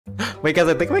Wait guys,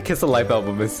 I think my Kiss Alive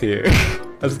album is here.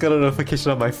 I just got a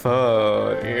notification on my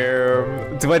phone.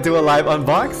 Do I do a live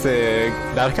unboxing?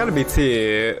 That'd kind of be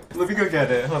tea. Let me go get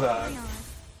it, hold on.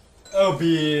 Oh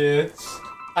bitch,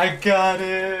 I got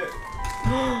it.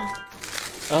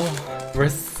 Oh, we're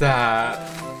sad.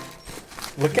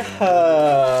 Look at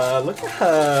her, look at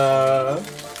her.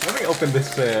 Let me open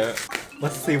this shit.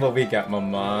 Let's see what we get,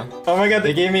 mama. Oh my god,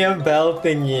 they gave me a bell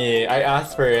thingy. I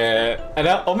asked for it. And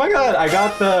oh my god, I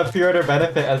got the pre-order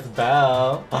benefit as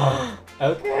bell.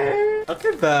 Okay.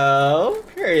 Okay, bell.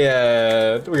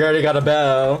 Period. We already got a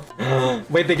bell.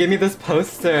 Wait, they gave me this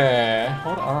poster.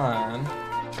 Hold on.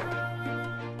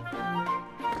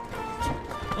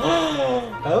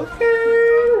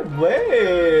 Okay,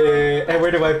 wait. And where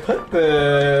do I put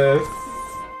this?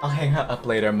 I'll hang her up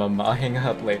later, mama. I'll hang her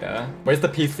up later. Where's the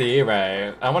PC?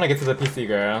 Right. I want to get to the PC,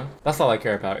 girl. That's all I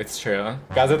care about. It's true.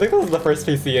 Guys, I think this is the first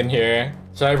PC in here.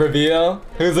 Should I reveal?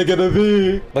 Who's it gonna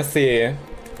be? Let's see.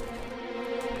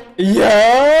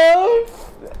 Yes!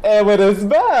 And with his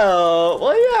bell.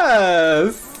 Well,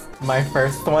 yes. My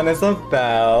first one is a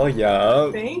bell.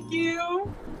 Yup. Thank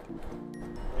you.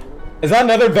 Is that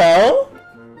another bell?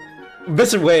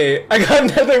 Bitch, wait. I got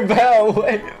another bell.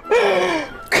 Wait.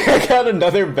 I got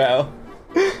another bell.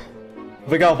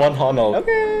 We got one Honol.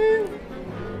 Okay.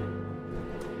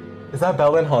 Is that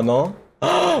bell in Honol?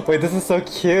 Wait, this is so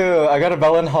cute. I got a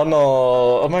bell in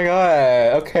Honol. Oh my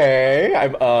god. Okay,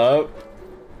 I'm up.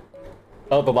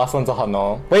 Oh, the last one's a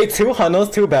Honol. Wait, 2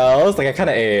 Honols, 2 bells? Like, I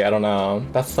kinda ate. I don't know.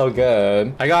 That's so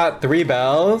good. I got 3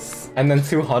 bells and then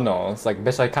 2 Honols. Like,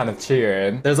 bitch, I kind of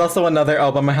cheered. There's also another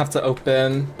album I have to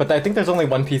open, but I think there's only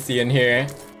one PC in here.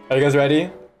 Are you guys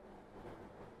ready?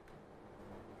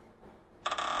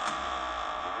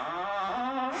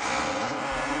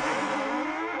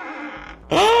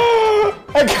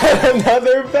 I got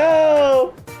another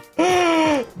bell!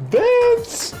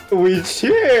 Bitch! We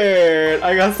cheered!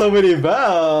 I got so many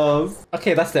bells!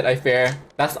 Okay, that's it, I fear.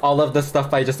 That's all of the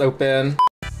stuff I just opened.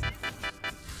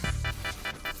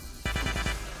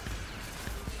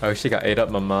 Oh, she got ate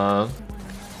up, mama.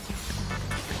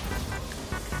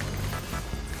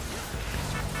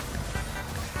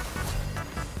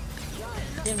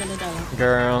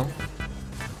 Girl.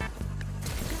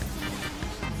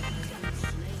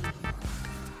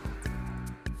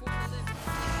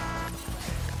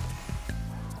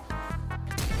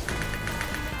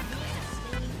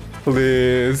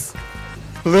 Please.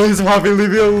 Please, Poppy, leave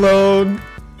me alone.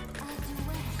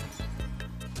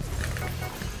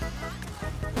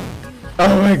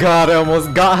 Oh my god, I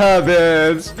almost got her,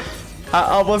 bitch. I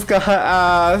almost got her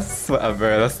ass.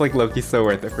 Whatever, that's like low-key so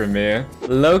worth it for me.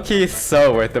 Low-key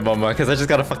so worth it, mama, because I just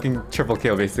got a fucking triple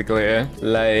kill, basically.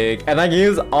 Like, and I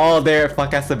use all their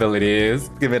fuck-ass abilities.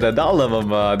 Give it $1,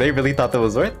 mama. They really thought that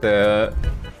was worth it.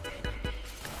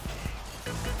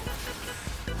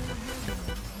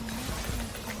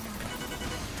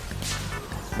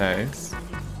 Nice.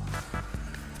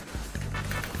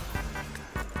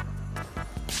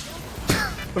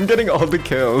 I'm getting all the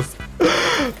kills.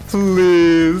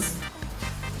 Please.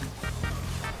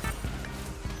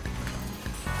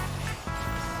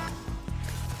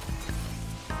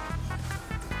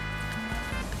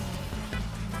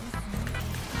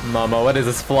 Mama, what is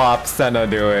this flop Senna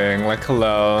doing? Like,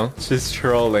 hello. She's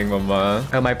trolling, mama.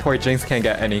 And my poor Jinx can't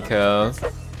get any kills.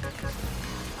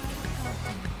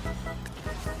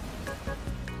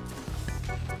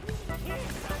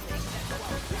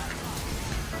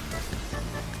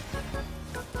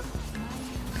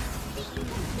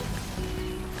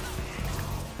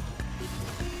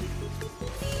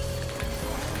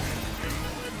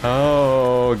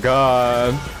 Oh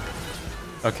god.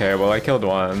 Okay, well I killed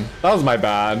one. That was my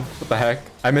bad. What the heck?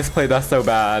 I misplayed that so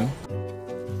bad.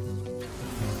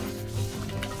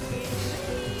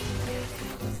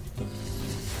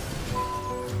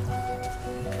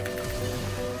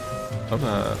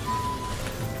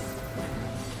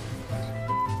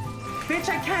 Bitch,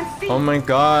 I can't see. Oh my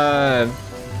god.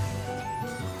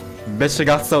 Bitch, I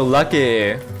got so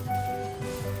lucky.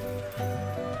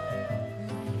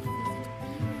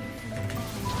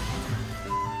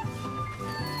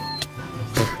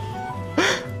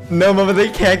 No, mama, they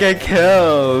can't get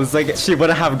kills. Like, she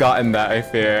wouldn't have gotten that, I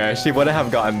fear. She wouldn't have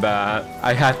gotten that.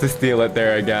 I had to steal it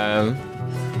there again.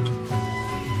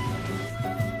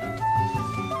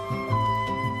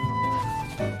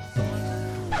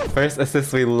 First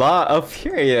assist we lost. Oh,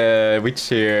 period. We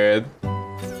cheered.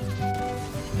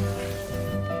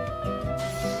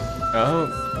 Oh,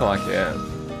 clock it.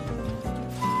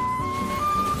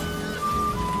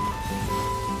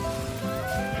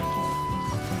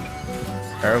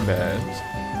 Oh, bitch.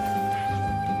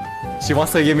 She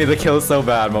wants to give me the kill so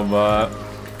bad, mama.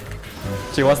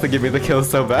 She wants to give me the kill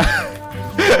so bad.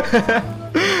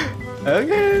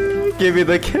 Okay, give me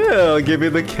the kill, give me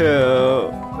the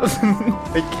kill.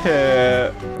 I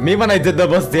can't. Me when I did the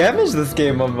most damage this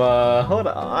game, mama. Hold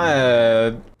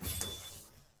on.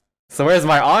 So where's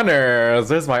my honors?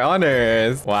 Where's my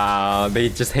honors? Wow, they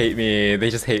just hate me. They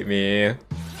just hate me.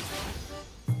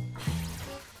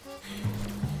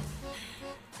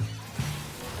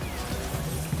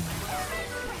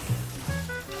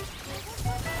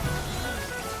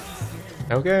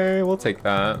 Okay, we'll take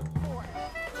that.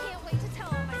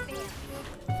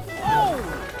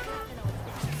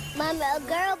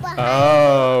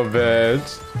 Oh,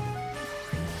 bitch.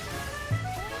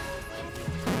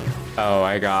 Oh,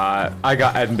 I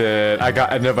got ended. I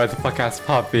got ended by the fuck ass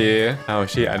puppy. Oh,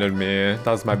 she ended me. That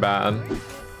was my bad.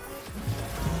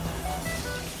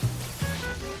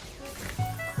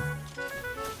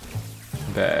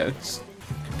 Bitch.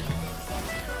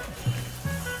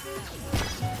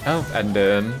 Oh,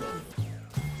 ended.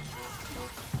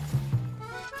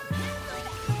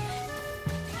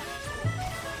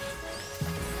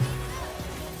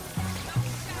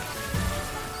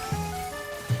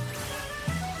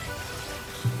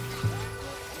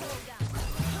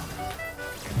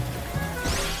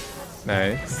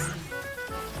 Nice.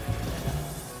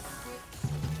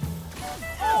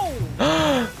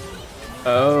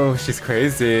 Oh, she's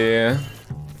crazy.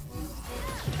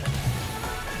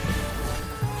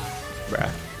 Bruh.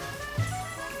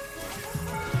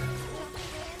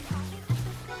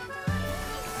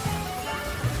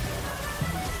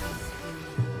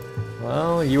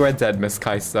 Well, you are dead, Miss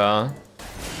Kaisa.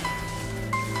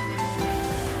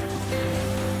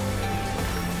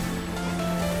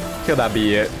 Kill that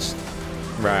bitch.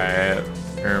 Right.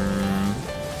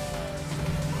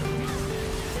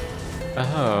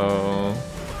 Oh.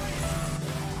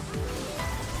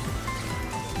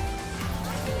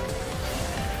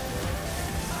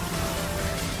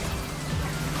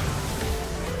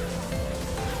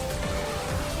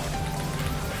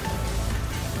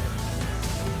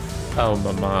 Oh,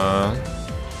 mama.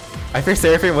 I think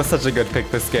Seraphine was such a good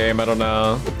pick this game, I don't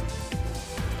know.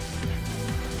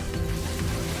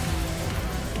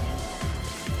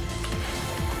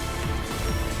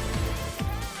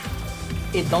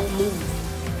 It don't move.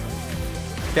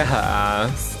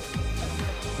 Yes.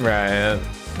 Right.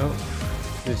 Oh,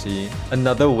 GG.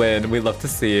 Another win. We love to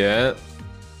see it.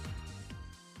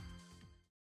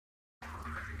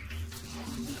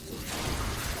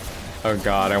 Oh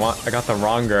god, I got the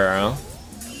wrong girl.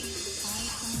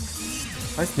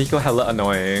 Why is Nico hella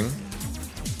annoying?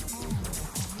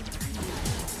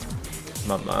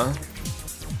 Mama.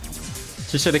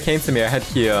 She should have came to me, I had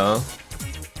heal.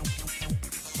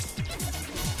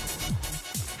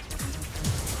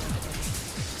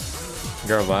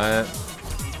 Girl, what?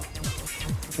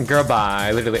 Girl, bye.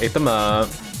 I literally ate them up.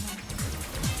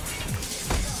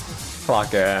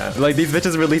 Clock it. Like, these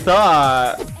bitches really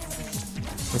thought.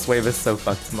 This wave is so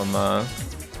fucked, mama.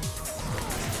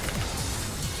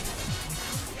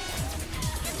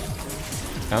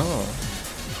 Oh.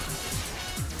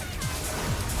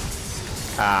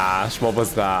 Ash, what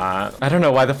was that? I don't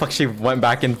know why the fuck she went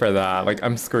back in for that. Like,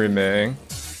 I'm screaming.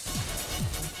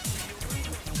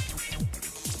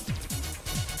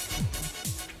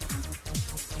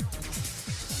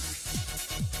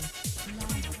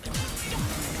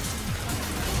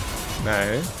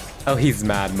 Nice. Oh, he's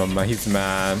mad, mama. He's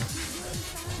mad.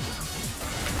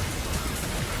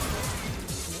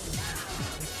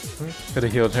 Could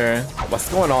have healed her. What's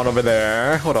going on over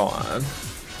there? Hold on.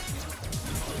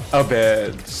 Oh,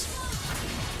 bitch.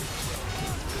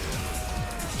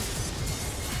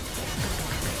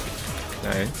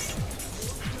 Nice.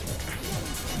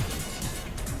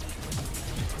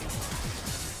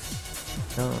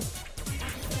 Oh.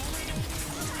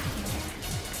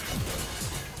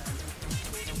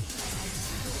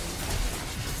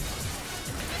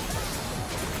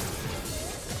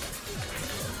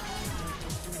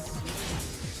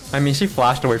 I mean, she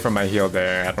flashed away from my heal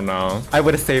there. I don't know. I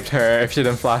would have saved her if she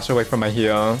didn't flash away from my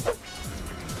heal.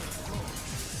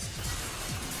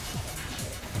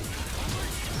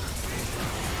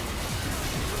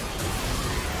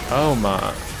 Oh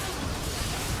my.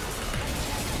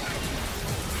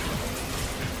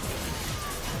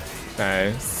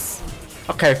 Nice.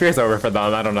 Okay, fear's over for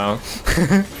them. I don't know.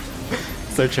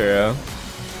 So true.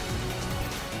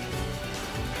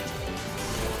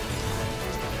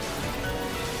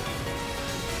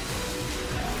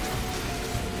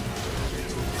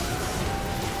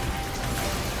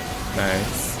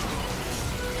 Nice.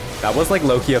 That was like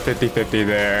low-key a 50-50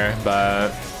 there,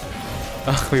 but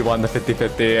Oh, we won the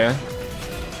 50-50.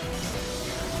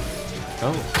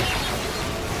 Oh.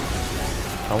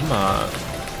 Oh my.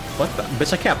 What the?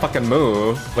 Bitch, I can't fucking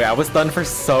move. Wait, I was done for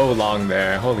so long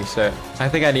there. Holy shit. I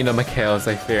think I need a Mikhail's,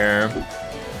 I fear.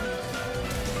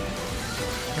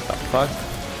 What the fuck?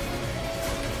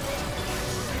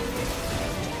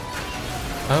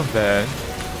 Oh, bitch.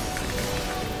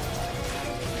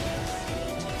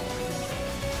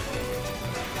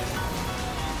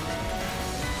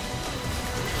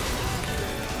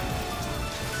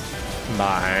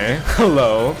 Bye.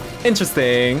 Hello.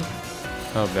 Interesting.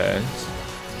 Oh, bitch.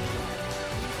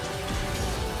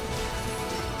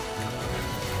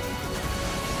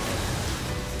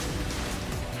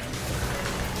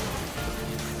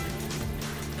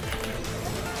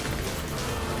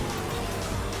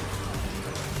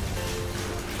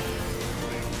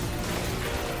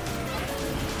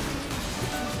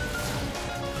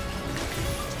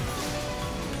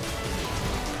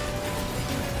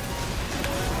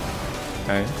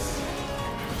 Nice.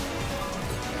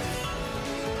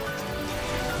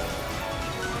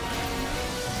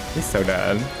 He's so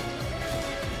dead.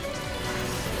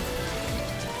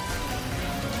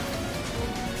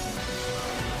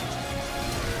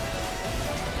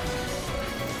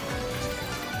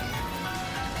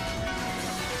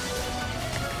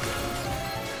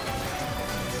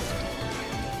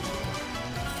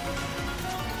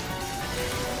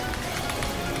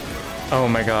 Oh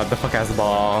my god, the fuck ass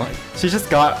ball. She just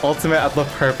got ultimate at the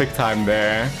perfect time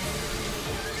there.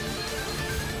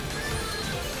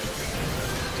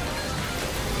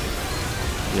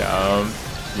 Yeah,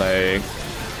 like...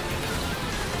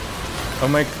 Oh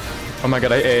my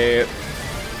god, I ate.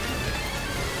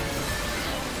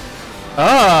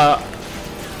 Ah!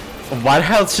 Why the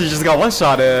hell she just got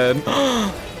one-shotted?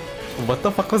 What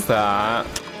the fuck was that?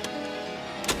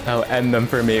 Oh, end them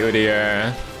for me,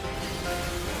 Udyr.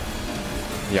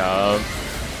 Yup.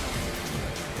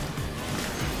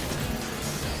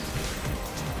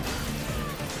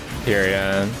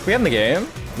 Period. We end the game?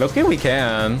 Okay, we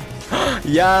can.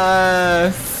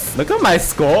 Yes! Look at my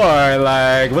score!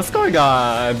 Like, what's going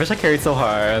on? Bitch, I carried so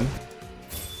hard.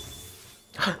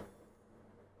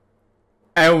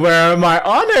 And where are my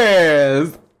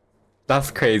honors? That's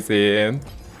crazy.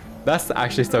 That's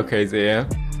actually so crazy.